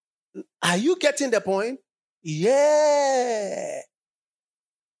 Are you getting the point? Yeah.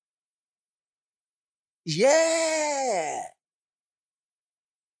 Yeah.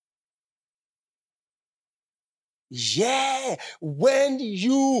 Yeah. When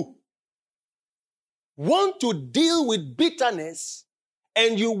you want to deal with bitterness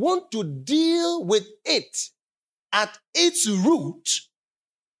and you want to deal with it at its root,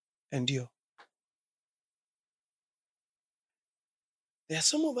 endure. There are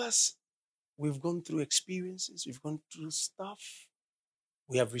some of us, we've gone through experiences, we've gone through stuff.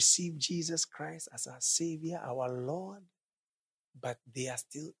 We have received Jesus Christ as our Savior, our Lord, but they are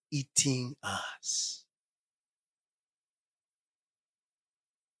still eating us.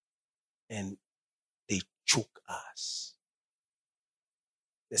 And they choke us.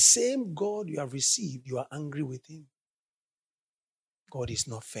 The same God you have received, you are angry with him. God is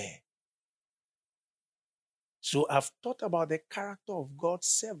not fair. So I've thought about the character of God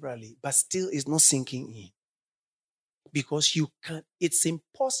severally, but still it's not sinking in. Because it's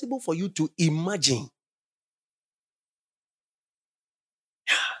impossible for you to imagine.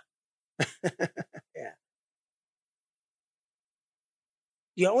 Yeah.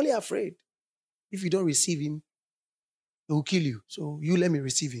 You're only afraid. If you don't receive him, he will kill you. So you let me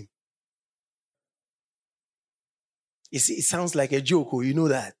receive him. You see, it sounds like a joke, you know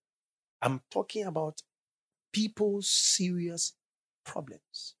that. I'm talking about people's serious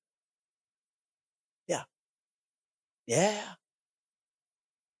problems. Yeah. Yeah.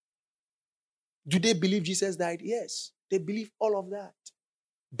 Do they believe Jesus died? Yes. They believe all of that.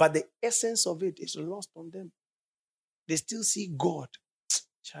 But the essence of it is lost on them. They still see God.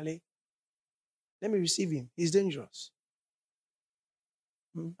 Charlie, let me receive him. He's dangerous.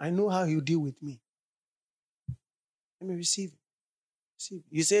 I know how he'll deal with me. Let me receive him.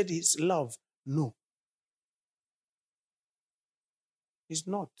 You said he's love. No. He's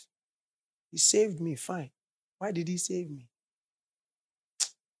not. He saved me. Fine. Why did he save me?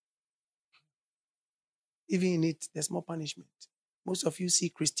 Even in it, there's more punishment. Most of you see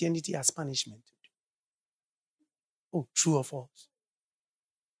Christianity as punishment. Oh, true or false?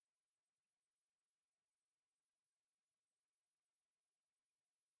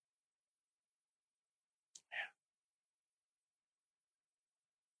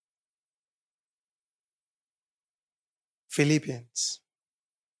 Philippians.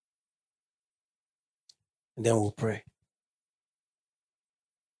 And then we'll pray.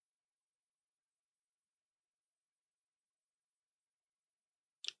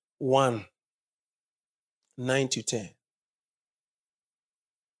 1, 9 to 10.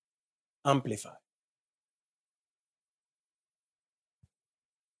 Amplify.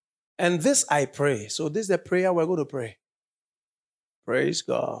 And this I pray. So this is the prayer we're going to pray. Praise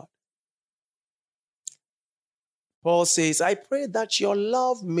God. Paul says, I pray that your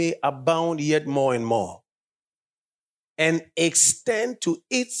love may abound yet more and more and extend to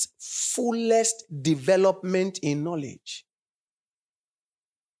its fullest development in knowledge.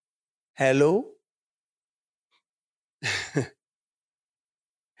 Hello?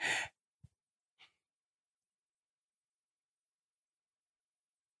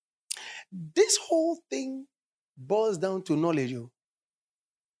 This whole thing boils down to knowledge.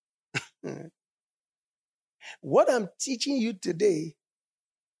 What I'm teaching you today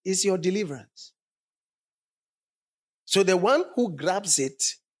is your deliverance. So the one who grabs it,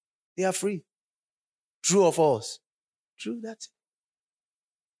 they are free. True or false? True, that's it.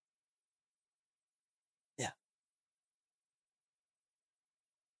 Yeah.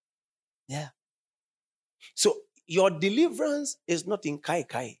 Yeah. So your deliverance is not in Kai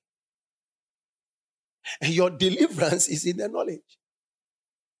Kai. Your deliverance is in the knowledge.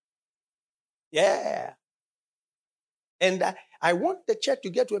 Yeah. And I want the church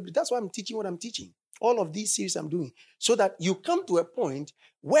to get to it. That's why I'm teaching what I'm teaching. All of these series I'm doing. So that you come to a point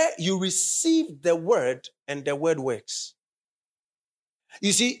where you receive the word and the word works.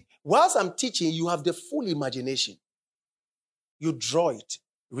 You see, whilst I'm teaching, you have the full imagination. You draw it,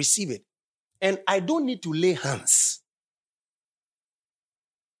 receive it. And I don't need to lay hands.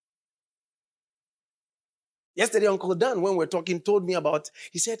 Yesterday, Uncle Dan, when we were talking, told me about,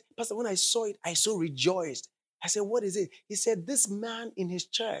 he said, Pastor, when I saw it, I so rejoiced. I said, what is it? He said, this man in his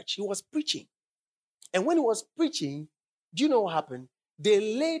church, he was preaching. And when he was preaching, do you know what happened? They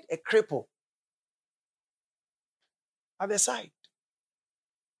laid a cripple at the side.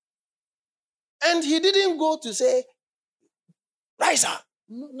 And he didn't go to say, rise up.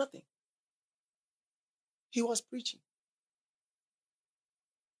 No, nothing. He was preaching.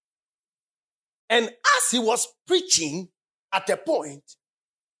 And as he was preaching at a point,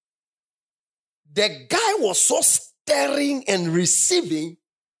 the guy was so stirring and receiving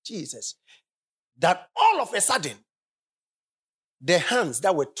Jesus that all of a sudden, the hands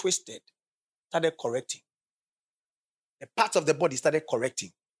that were twisted started correcting. The parts of the body started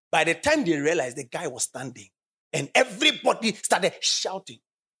correcting. By the time they realized, the guy was standing. And everybody started shouting.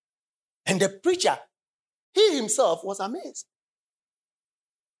 And the preacher, he himself was amazed.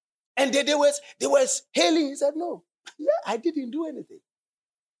 And they was hailing. He said, no, I didn't do anything.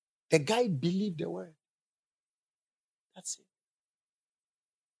 The guy believed the word. That's it.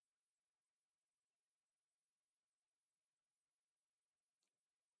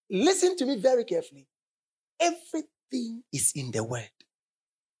 Listen to me very carefully. Everything is in the word.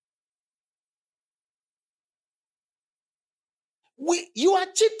 You are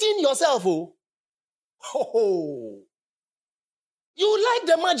cheating yourself. Oh. Oh, you like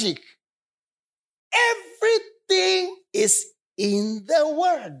the magic. Everything is in the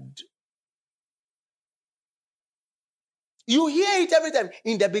Word. You hear it every time.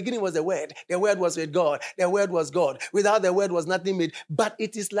 In the beginning was the Word. The Word was with God. The Word was God. Without the Word was nothing made. But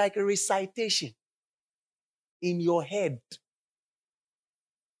it is like a recitation in your head.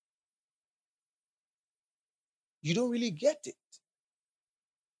 You don't really get it.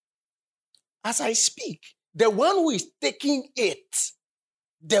 As I speak, the one who is taking it,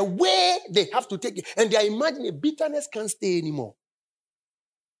 the way they have to take it, and they are imagining bitterness can't stay anymore.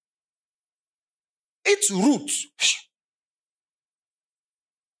 Its root.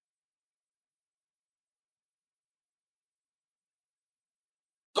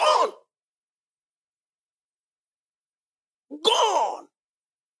 Gone. Gone.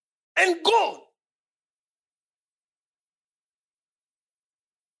 And gone.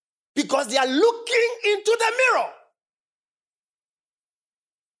 Because they are looking into the mirror.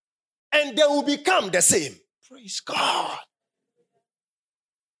 And they will become the same. Praise God.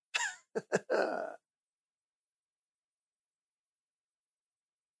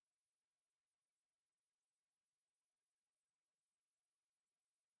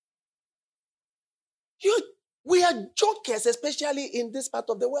 We are jokers, especially in this part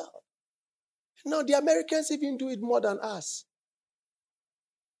of the world. Now, the Americans even do it more than us.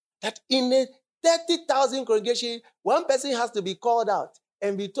 That in a 30,000 congregation, one person has to be called out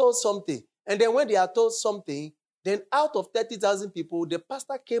and be told something. And then when they are told something, then out of 30,000 people, the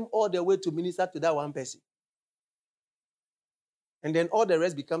pastor came all the way to minister to that one person. And then all the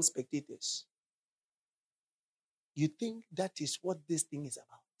rest become spectators. You think that is what this thing is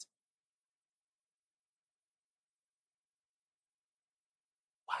about?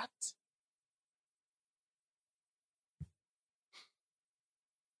 What?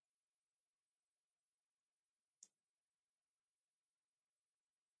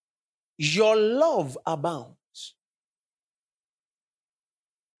 Your love abounds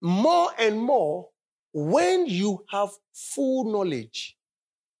more and more when you have full knowledge.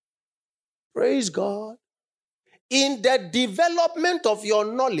 Praise God. In the development of your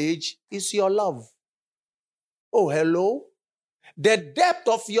knowledge is your love. Oh, hello. The depth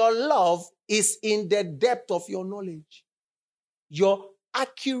of your love is in the depth of your knowledge. Your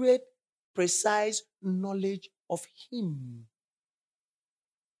accurate, precise knowledge of Him.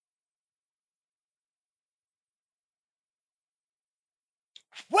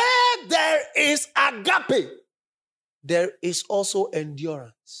 Where there is agape, there is also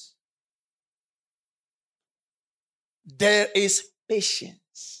endurance. There is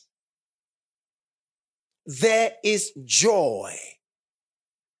patience. There is joy.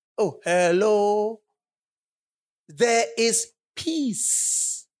 Oh, hello. There is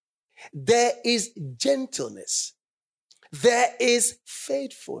peace. There is gentleness. There is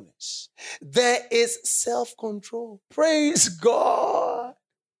faithfulness. There is self-control. Praise God.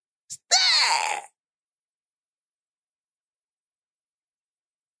 There.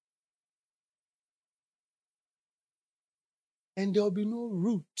 And there will be no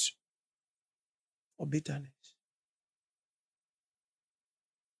root of bitterness.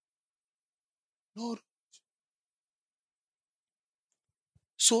 No root.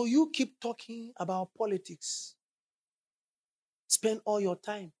 So you keep talking about politics. Spend all your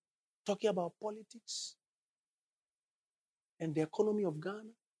time talking about politics and the economy of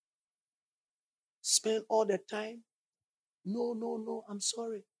Ghana. Spend all the time. No, I'm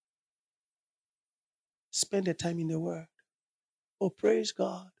sorry. Spend the time in the Word. Oh, praise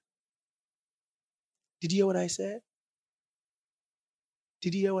God. Did you hear what I said?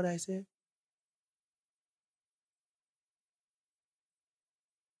 Did you hear what I said?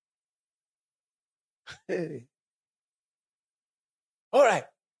 Hey. All right.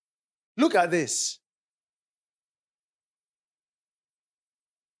 Look at this.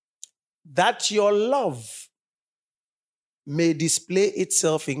 That your love may display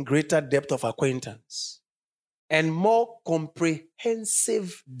itself in greater depth of acquaintance and more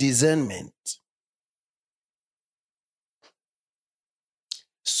comprehensive discernment,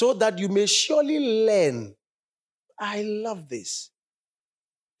 so that you may surely learn, I love this,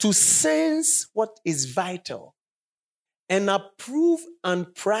 to sense what is vital and approve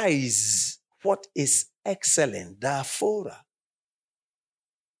and prize what is excellent, therefore,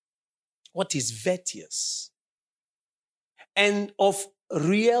 what is virtuous and of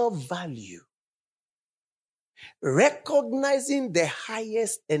real value, recognizing the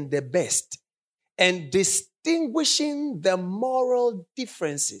highest and the best and distinguishing the moral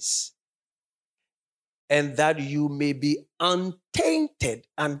differences, and that you may be untainted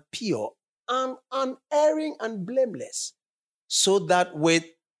and pure, and unerring and blameless, so that with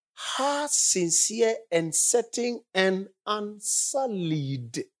heart sincere and setting and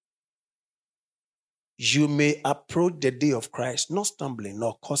unsullied, you may approach the day of Christ, not stumbling,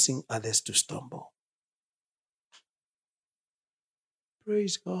 nor causing others to stumble.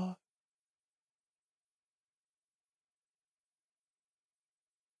 Praise God.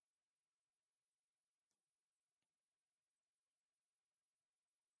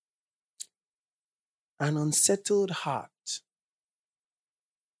 An unsettled heart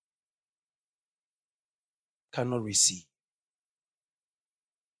cannot receive.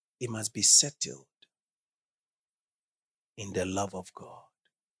 It must be settled in the love of God.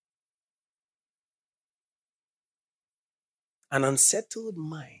 An unsettled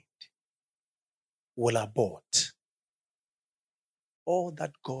mind will abort all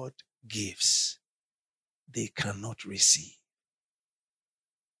that God gives. They cannot receive.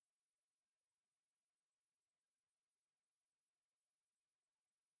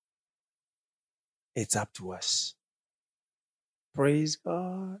 It's up to us. Praise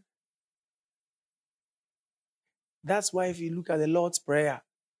God. That's why if you look at the Lord's Prayer,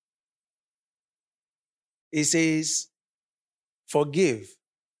 it says, forgive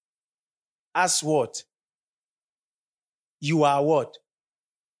as what? You are what?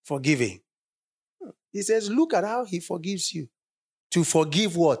 Forgiving. He says, look at how he forgives you. To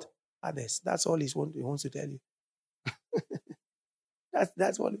forgive what? Others. That's all he wants to tell you.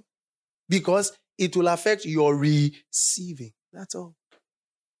 That's what. Because it will affect your receiving. That's all.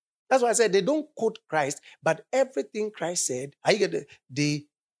 That's why I said they don't quote Christ, but everything Christ said, they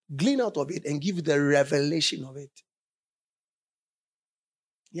glean out of it and give you the revelation of it.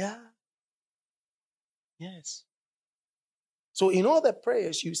 Yeah. Yes. So in all the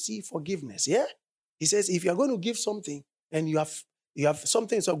prayers, you see forgiveness. Yeah. He says, if you're going to give something and you have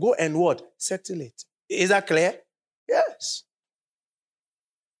something, so go and what? Settle it. Is that clear? Yes.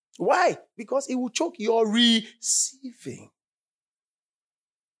 Why? Because it will choke your receiving.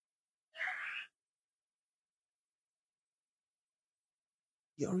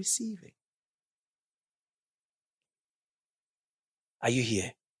 You're receiving. Are you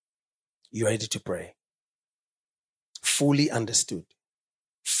here? You ready to pray? Fully understood.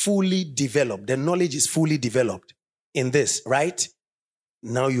 Fully developed. The knowledge is fully developed in this, right?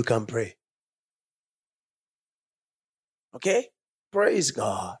 Now you can pray. Okay? Praise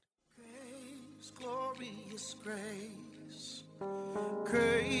God. Grace, glorious grace.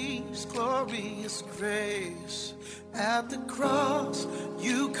 Grace, glorious grace. At the cross,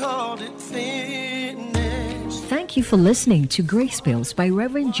 you called it finished. Thank you for listening to Grace Bills by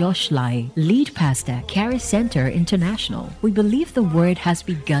Reverend Josh Lai, lead pastor, Charis Center International. We believe the word has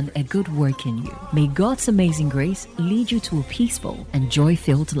begun a good work in you. May God's amazing grace lead you to a peaceful and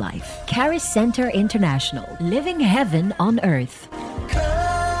joy-filled life. Charis Center International, living heaven on earth.